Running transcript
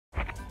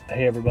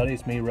Hey everybody,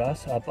 it's me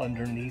Russ, up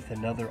underneath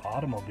another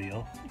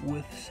automobile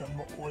with some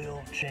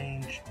oil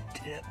change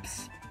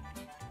tips.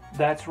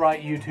 That's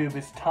right YouTube,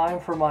 it's time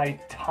for my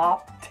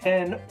top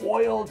 10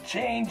 oil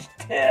change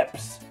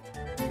tips.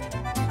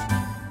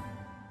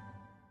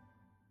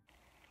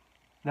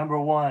 Number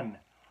 1,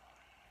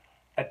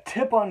 a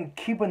tip on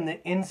keeping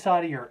the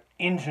inside of your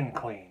engine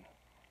clean,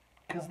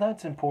 because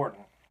that's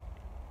important.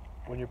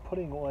 When you're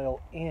putting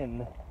oil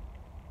in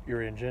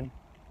your engine,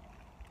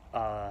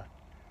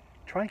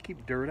 try and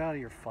keep dirt out of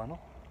your funnel,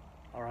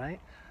 all right?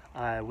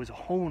 I was a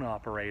hone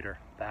operator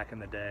back in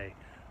the day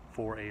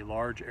for a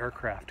large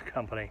aircraft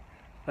company.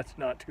 That's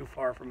not too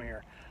far from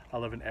here. I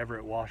live in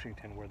Everett,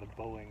 Washington, where the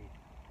Boeing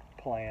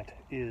plant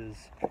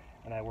is,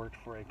 and I worked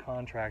for a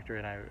contractor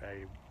and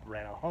I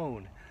ran a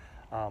hone.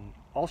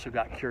 Also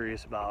got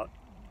curious about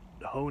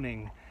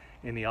honing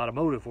in the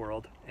automotive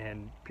world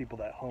and people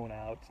that hone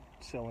out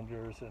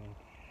cylinders and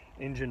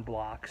engine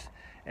blocks.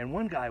 And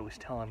one guy was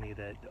telling me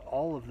that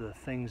all of the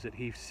things that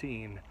he's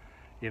seen,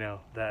 you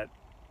know, that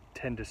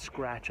tend to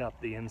scratch up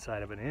the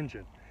inside of an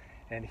engine,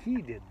 and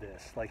he did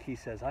this. Like he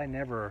says, I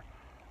never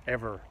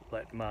ever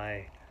let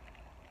my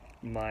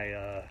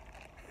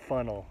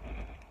funnel,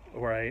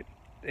 right,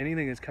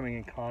 anything that's coming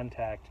in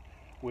contact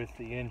with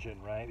the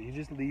engine, right, you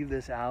just leave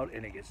this out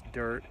and it gets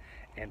dirt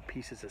and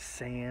pieces of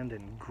sand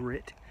and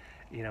grit,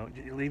 you know,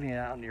 leaving it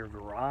out in your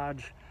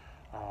garage.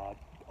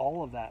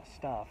 All of that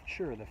stuff,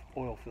 sure, the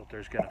oil filter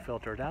is going to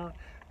filter it out,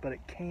 but it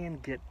can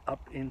get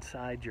up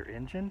inside your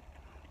engine,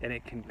 and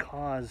it can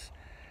cause,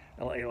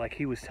 like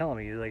he was telling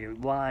me, like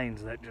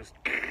lines that just,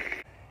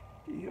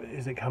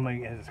 is it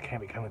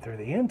can't be coming through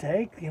the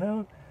intake, you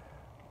know?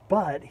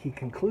 But he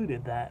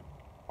concluded that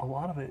a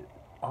lot of it,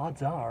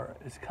 odds are,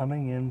 is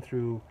coming in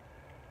through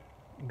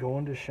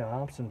going to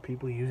shops and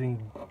people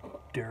using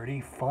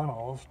dirty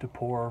funnels to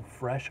pour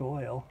fresh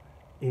oil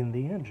in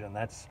the engine.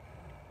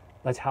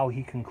 That's how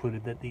he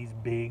concluded that these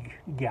big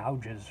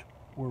gouges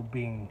were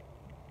being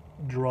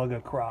drug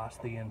across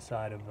the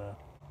inside of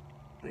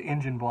the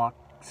engine block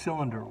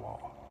cylinder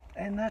wall.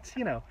 And that's,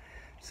 you know,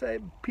 so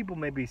people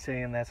may be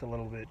saying that's a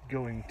little bit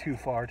going too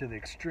far to the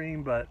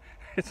extreme, but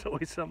it's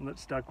always something that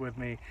stuck with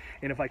me.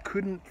 And if I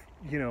couldn't,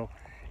 you know,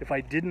 if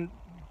I didn't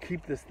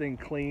keep this thing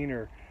clean,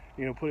 or,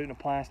 you know, put it in a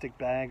plastic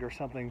bag or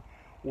something,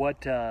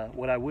 what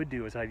I would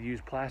do is I'd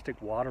use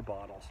plastic water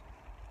bottles.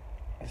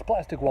 These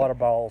plastic water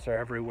bottles are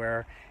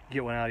everywhere.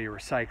 Get one out of your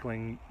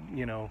recycling,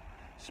 you know,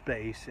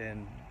 space,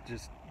 and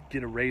just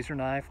get a razor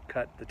knife,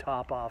 cut the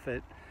top off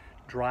it,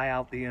 dry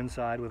out the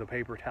inside with a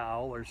paper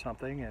towel or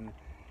something,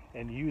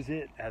 and use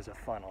it as a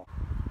funnel.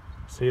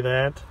 See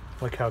that?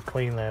 Look how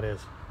clean that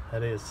is.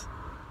 That is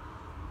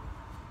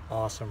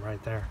awesome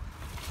right there.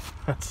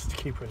 I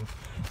keep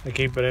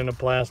it in a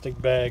plastic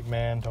bag,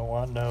 man. Don't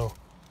want no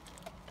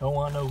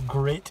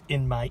grit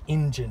in my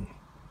engine.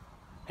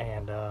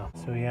 And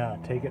so yeah,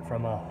 take it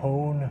from a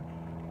hone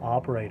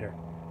operator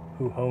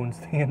who hones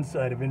the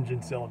inside of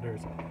engine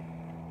cylinders.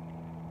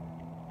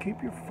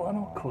 Keep your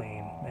funnel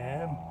clean,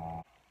 man.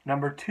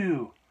 Number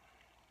 2,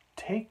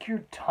 take your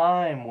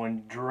time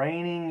when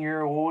draining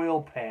your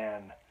oil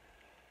pan.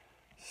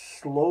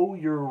 Slow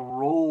your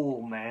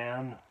roll,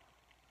 man.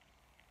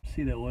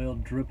 See the oil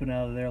dripping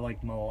out of there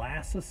like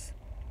molasses?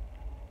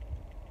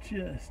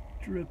 Just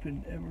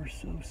dripping ever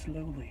so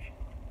slowly.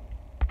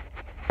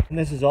 And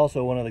this is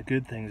also one of the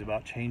good things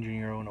about changing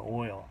your own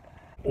oil.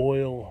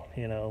 Oil,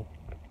 you know,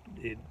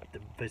 the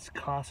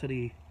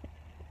viscosity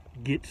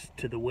gets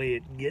to the way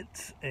it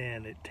gets,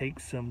 and it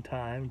takes some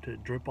time to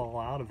drip all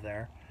out of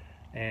there.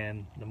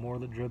 And the more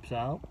that drips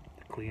out,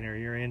 the cleaner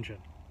your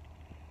engine.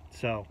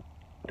 So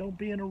don't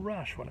be in a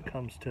rush when it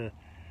comes to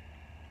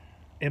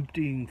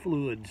emptying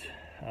fluids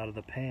out of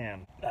the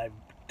pan. I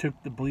took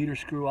the bleeder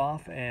screw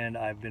off, and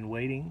I've been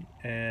waiting,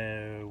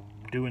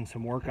 doing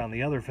some work on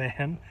the other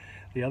van,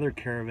 the other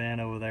Caravan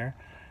over there,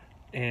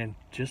 and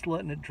just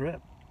letting it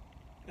drip.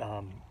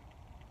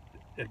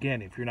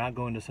 Again, if you're not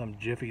going to some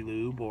Jiffy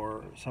Lube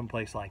or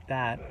someplace like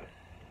that,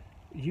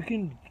 you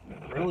can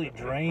really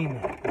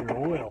drain your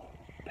oil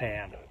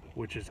pan,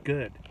 which is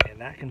good, and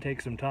that can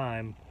take some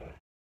time.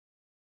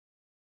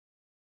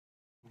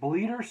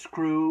 Bleeder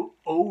screw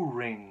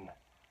O-ring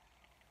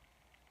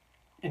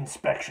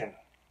inspection.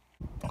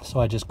 So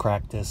I just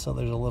cracked this, so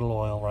there's a little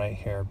oil right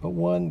here. But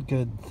one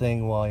good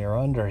thing while you're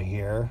under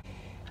here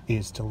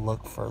is to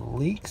look for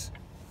leaks,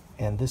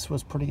 and this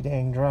was pretty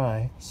dang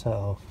dry.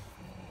 So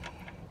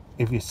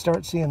if you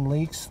start seeing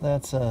leaks,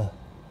 that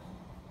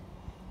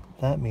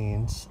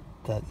means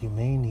that you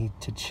may need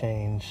to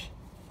change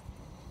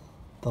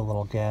the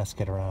little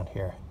gasket around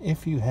here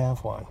if you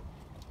have one.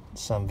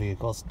 Some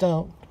vehicles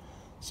don't.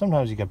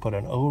 Sometimes you can put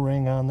an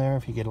O-ring on there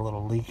if you get a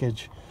little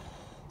leakage.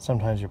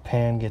 Sometimes your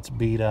pan gets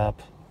beat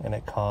up and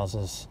it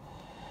causes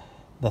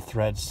the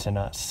threads to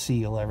not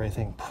seal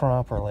everything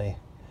properly.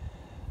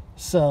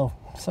 So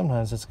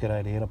sometimes it's a good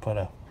idea to put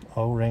a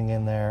O-ring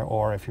in there,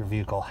 or if your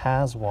vehicle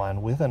has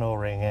one with an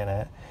O-ring in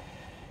it,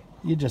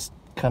 you just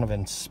kind of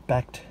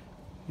inspect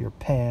your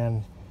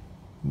pan,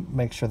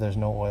 make sure there's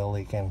no oil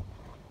leaking.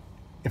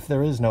 If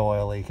there is no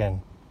oil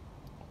leaking,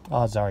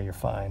 odds are you're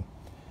fine.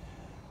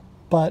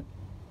 But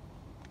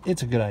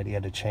it's a good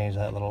idea to change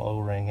that little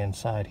O-ring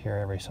inside here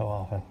every so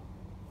often.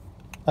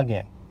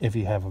 Again, if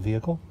you have a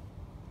vehicle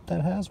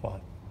that has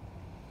one.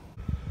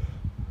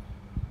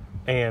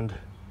 And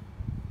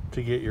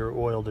to get your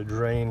oil to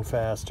drain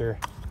faster,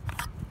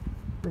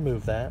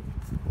 remove that.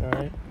 All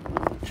right,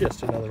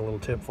 just another little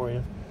tip for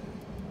you.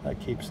 That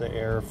keeps the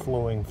air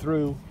flowing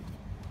through,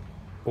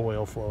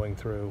 oil flowing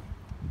through.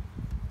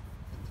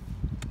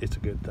 It's a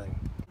good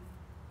thing.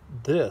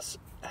 This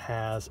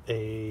has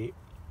a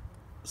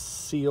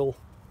seal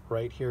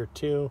right here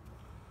too.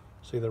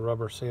 See the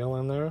rubber seal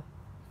in there?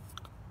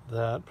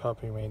 That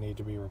puppy may need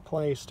to be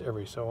replaced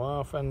every so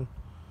often.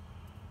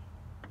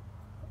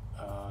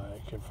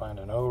 You can find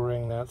an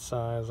O-ring that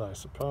size, I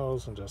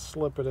suppose, and just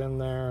slip it in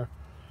there.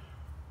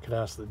 You could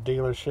ask the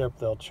dealership,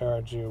 they'll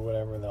charge you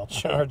whatever they'll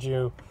charge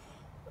you.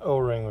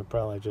 O-ring would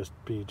probably just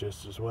be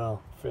just as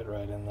well, fit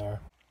right in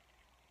there.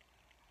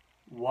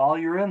 While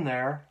you're in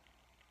there,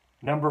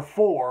 number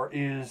 4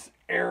 is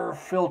air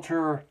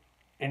filter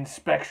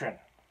inspection.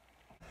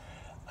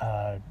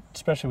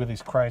 Especially with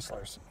these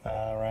Chryslers,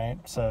 right?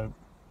 So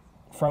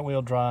front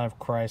wheel drive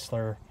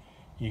Chrysler,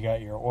 you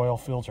got your oil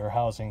filter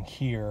housing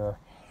here.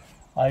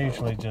 I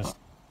usually just,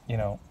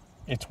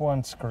 it's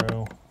one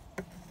screw,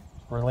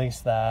 release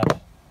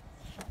that,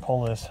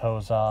 pull this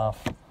hose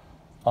off,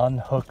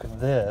 unhook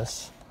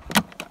this.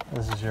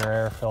 This is your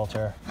air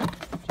filter.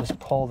 Just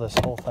pull this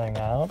whole thing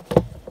out.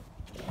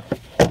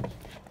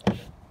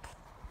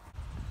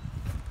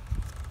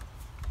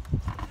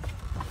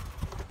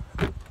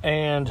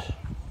 And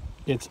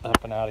it's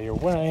up and out of your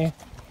way.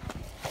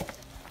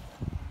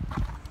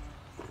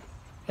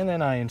 And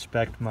then I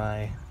inspect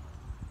my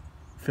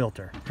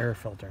filter, air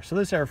filter. So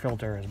this air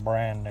filter is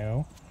brand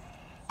new.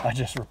 I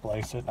just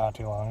replaced it not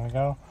too long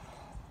ago,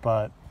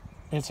 but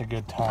it's a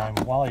good time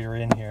while you're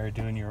in here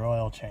doing your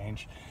oil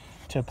change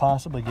to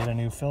possibly get a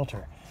new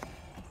filter.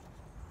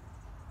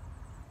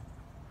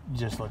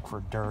 Just look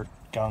for dirt,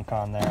 gunk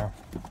on there.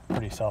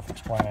 Pretty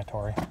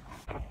self-explanatory.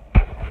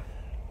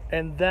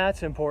 And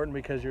that's important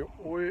because your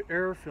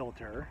air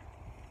filter,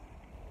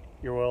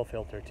 your oil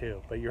filter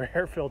too, but your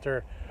air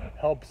filter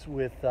helps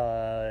with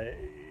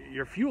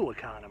your fuel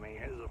economy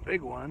is a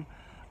big one.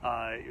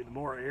 The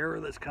more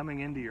air that's coming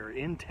into your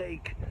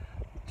intake,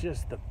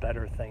 just the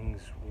better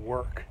things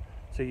work.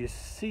 So you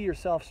see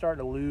yourself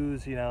starting to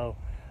lose,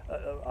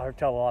 I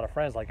tell a lot of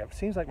friends, like, it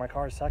seems like my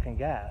car's sucking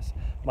gas.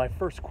 My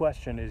first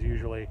question is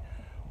usually,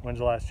 when's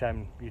the last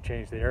time you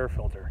changed the air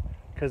filter?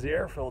 Because the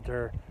air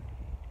filter,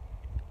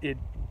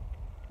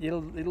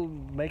 it'll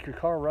make your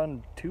car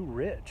run too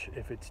rich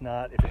if it's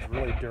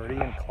really dirty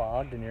and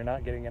clogged and you're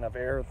not getting enough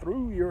air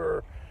through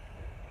your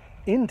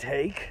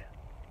intake.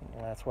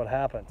 That's what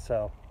happens.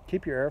 So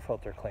keep your air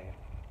filter clean.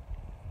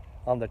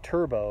 On the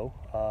turbo,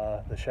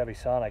 the Chevy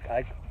Sonic,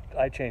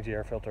 I change the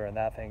air filter in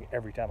that thing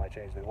every time I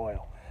change the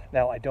oil.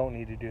 Now I don't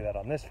need to do that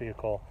on this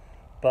vehicle,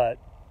 but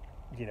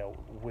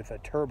with a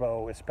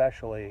turbo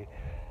especially,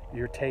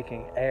 you're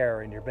taking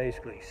air and you're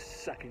basically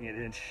sucking it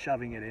in,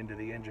 shoving it into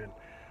the engine.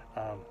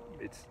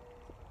 It's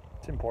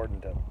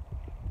important to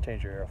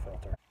change your air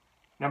filter.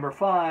 Number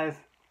 5,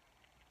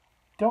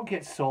 don't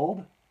get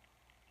sold.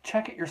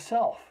 Check it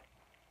yourself.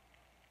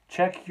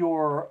 Check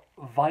your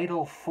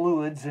vital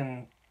fluids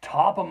and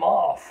top them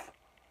off.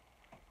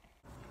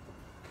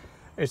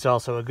 It's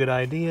also a good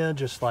idea,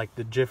 just like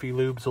the Jiffy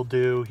Lubes will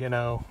do,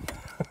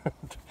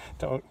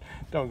 Don't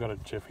go to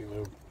Jiffy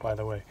Lube, by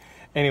the way.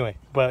 Anyway,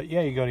 but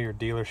yeah, you go to your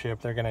dealership,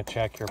 they're going to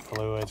check your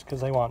fluids because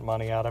they want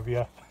money out of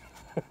you.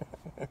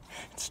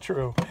 It's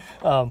true.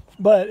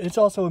 But it's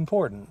also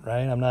important,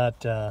 right? I'm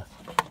not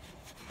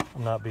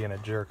being a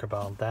jerk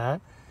about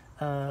that.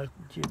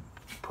 You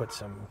put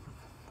some,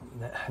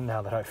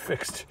 now that I've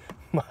fixed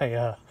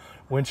my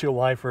windshield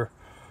wiper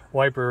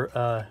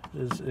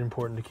is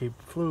important to keep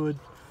fluid.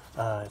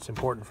 It's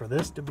important for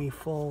this to be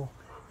full,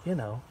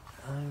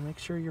 make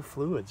sure your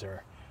fluids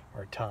are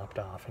topped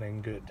off and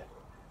in good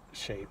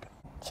shape.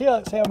 See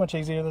how much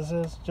easier this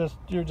is?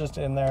 You're just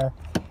in there.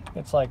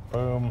 It's like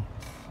boom,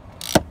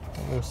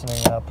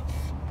 loosening up.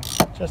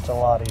 Just a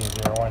lot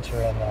easier once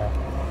you're in there.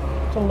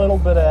 Just a little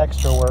bit of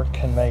extra work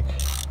can make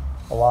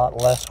a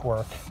lot less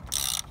work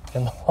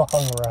in the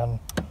long run.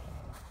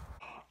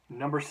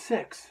 Number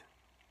 6,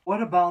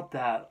 what about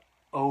that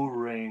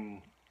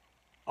O-ring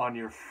on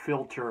your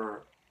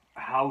filter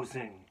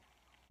housing?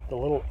 The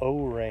little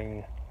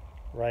O-ring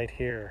right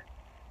here,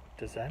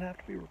 does that have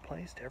to be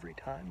replaced every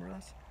time,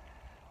 Russ?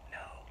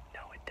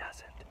 No, it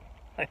doesn't.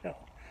 I know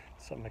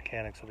some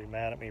mechanics will be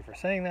mad at me for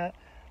saying that,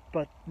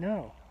 but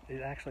no,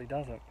 it actually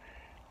doesn't.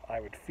 I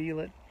would feel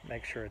it,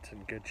 make sure it's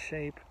in good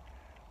shape.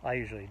 I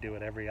usually do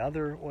it every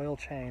other oil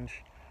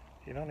change.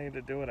 You don't need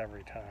to do it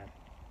every time.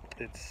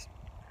 It's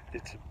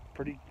a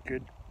pretty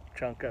good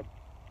chunk of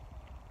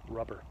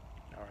rubber,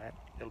 all right?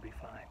 It'll be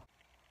fine.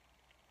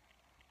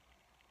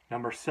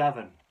 Number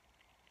 7,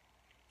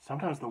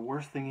 sometimes the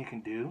worst thing you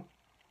can do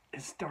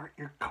is start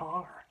your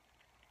car.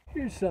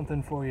 Here's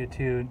something for you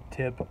too,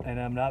 tip, and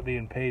I'm not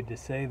being paid to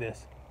say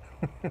this.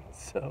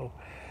 So,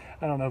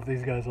 I don't know if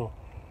these guys will,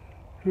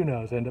 who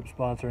knows, end up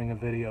sponsoring a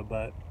video,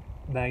 but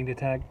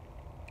Magnatech,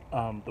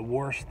 the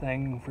worst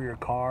thing for your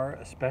car,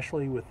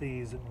 especially with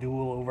these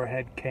dual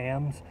overhead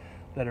cams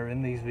that are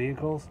in these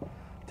vehicles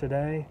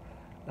today,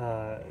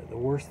 the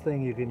worst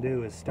thing you can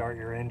do is start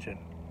your engine.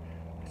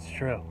 It's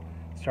true.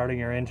 Starting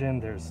your engine,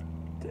 there's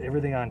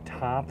everything on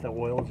top, the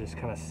oil just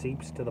kind of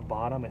seeps to the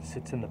bottom. It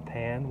sits in the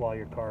pan while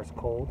your car is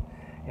cold.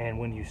 And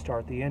when you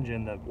start the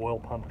engine, the oil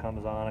pump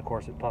comes on. Of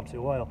course, it pumps the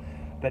oil.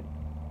 But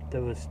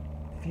those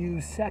few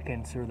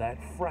seconds, or that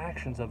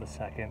fractions of a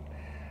second,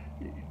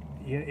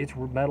 it's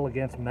metal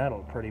against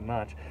metal pretty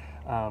much.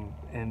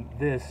 And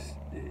this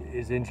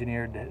is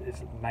engineered,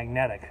 it's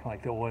magnetic,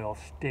 like the oil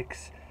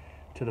sticks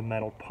to the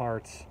metal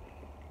parts.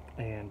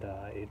 And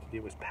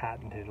it was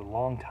patented a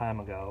long time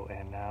ago,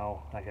 and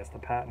now I guess the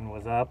patent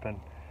was up and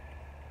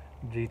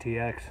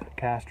GTX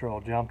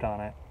Castrol jumped on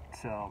it.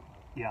 So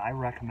yeah, I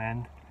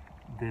recommend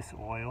this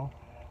oil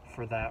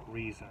for that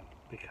reason,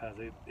 because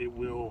it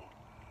will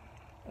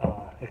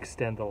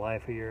extend the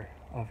life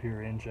of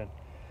your engine.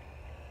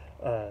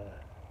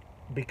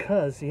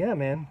 Because yeah,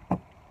 man,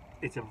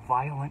 it's a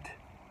violent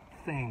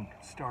thing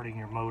starting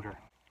your motor.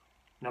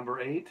 Number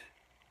 8,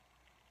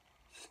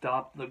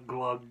 stop the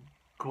glug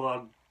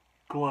glug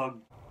glug.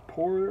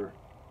 Pour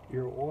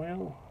your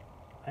oil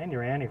and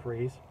your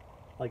antifreeze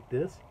like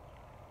this,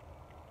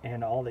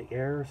 and all the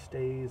air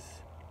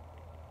stays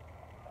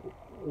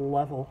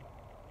level,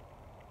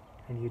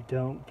 and you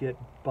don't get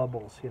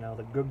bubbles, you know,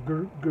 the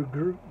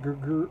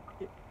gurgur,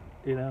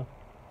 you know,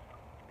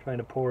 trying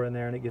to pour in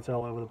there and it gets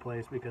all over the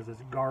place because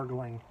it's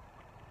gargling.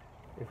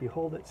 If you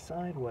hold it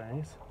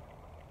sideways,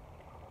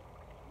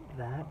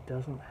 that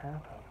doesn't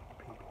happen,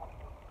 people.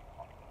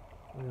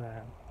 Look at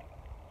that.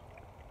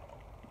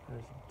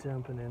 Just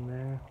dumping in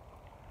there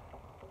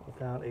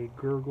without a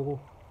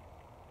gurgle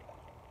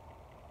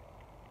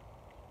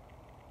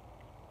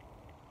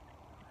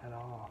at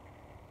all.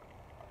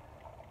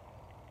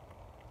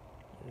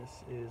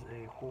 This is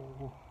a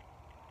whole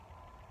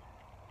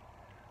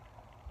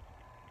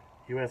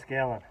US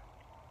gallon.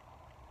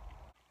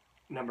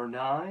 Number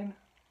 9,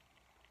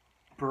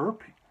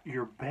 burp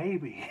your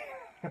baby.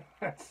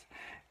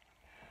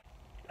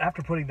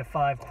 After putting the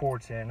 5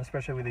 quarts in,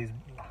 especially with these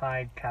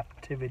high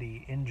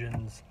captivity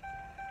engines,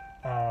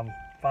 5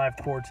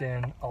 quarts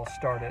in, I'll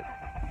start it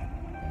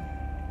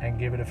and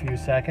give it a few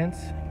seconds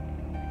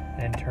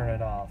and turn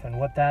it off. And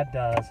what that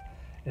does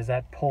is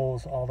that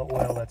pulls all the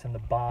oil that's in the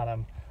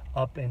bottom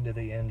up into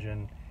the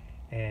engine,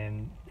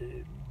 and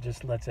it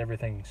just lets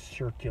everything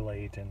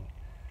circulate and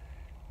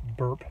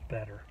burp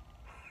better.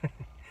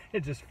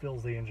 It just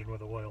fills the engine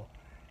with oil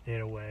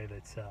in a way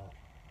that's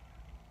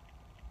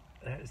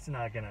it's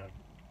not gonna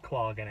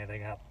clog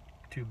anything up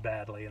too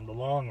badly in the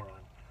long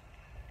run.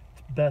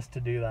 It's best to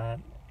do that,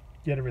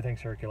 get everything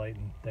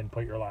circulating, then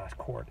put your last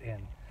quart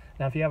in.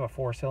 Now if you have a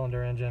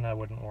 4-cylinder engine, I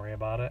wouldn't worry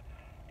about it.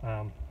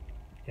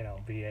 You know,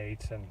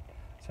 V8s and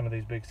some of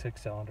these big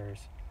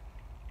 6-cylinders,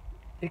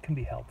 it can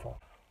be helpful.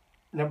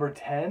 Number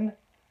 10,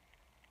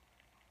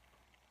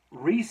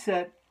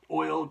 reset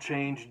oil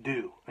change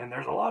due. And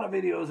there's a lot of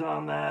videos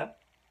on that.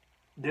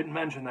 Didn't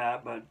mention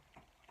that, but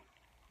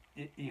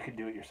you could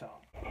do it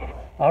yourself.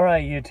 All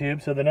right,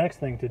 YouTube, so the next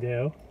thing to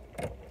do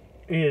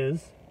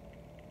is,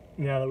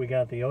 now that we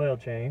got the oil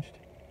changed,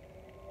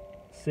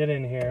 sit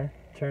in here,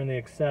 turn the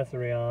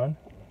accessory on,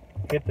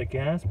 hit the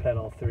gas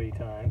pedal 3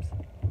 times,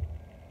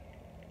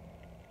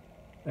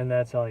 and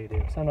that's all you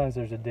do. Sometimes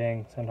there's a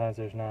ding, sometimes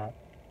there's not.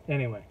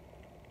 Anyway,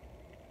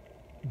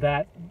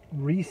 that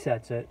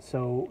resets it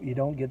so you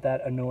don't get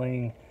that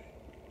annoying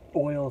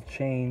oil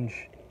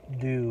change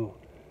due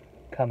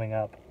coming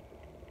up.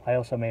 I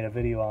also made a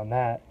video on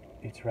that.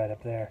 It's right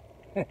up there.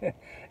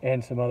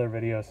 And some other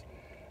videos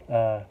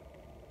that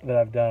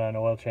I've done on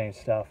oil change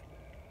stuff.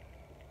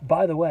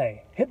 By the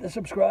way, hit the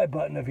subscribe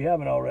button if you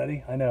haven't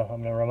already. I know,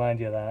 I'm going to remind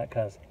you of that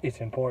because it's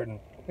important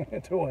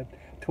to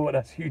what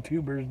us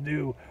YouTubers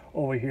do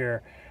over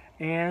here.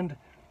 And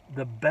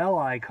the bell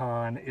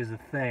icon is a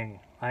thing.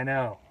 I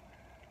know.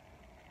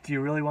 Do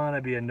you really want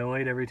to be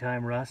annoyed every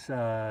time Russ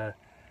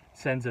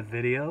sends a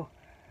video?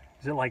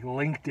 Is it like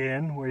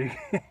LinkedIn where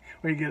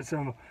you get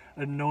some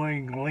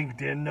annoying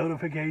LinkedIn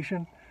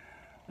notification?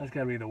 That's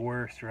got to be the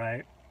worst,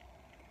 right?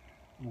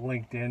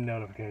 LinkedIn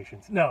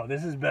notifications. No,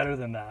 this is better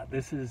than that.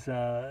 This is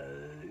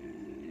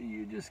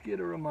you just get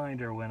a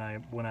reminder when I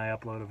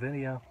upload a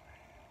video.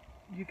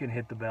 You can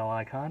hit the bell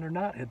icon or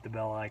not hit the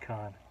bell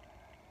icon.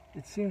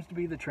 It seems to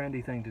be the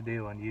trendy thing to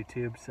do on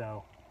YouTube,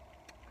 so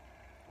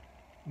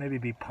maybe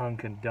be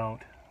punk and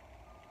don't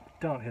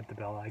hit the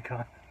bell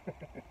icon.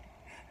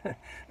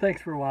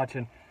 Thanks for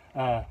watching.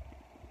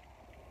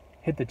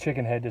 Hit the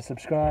chicken head to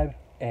subscribe,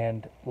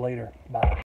 and later. Bye.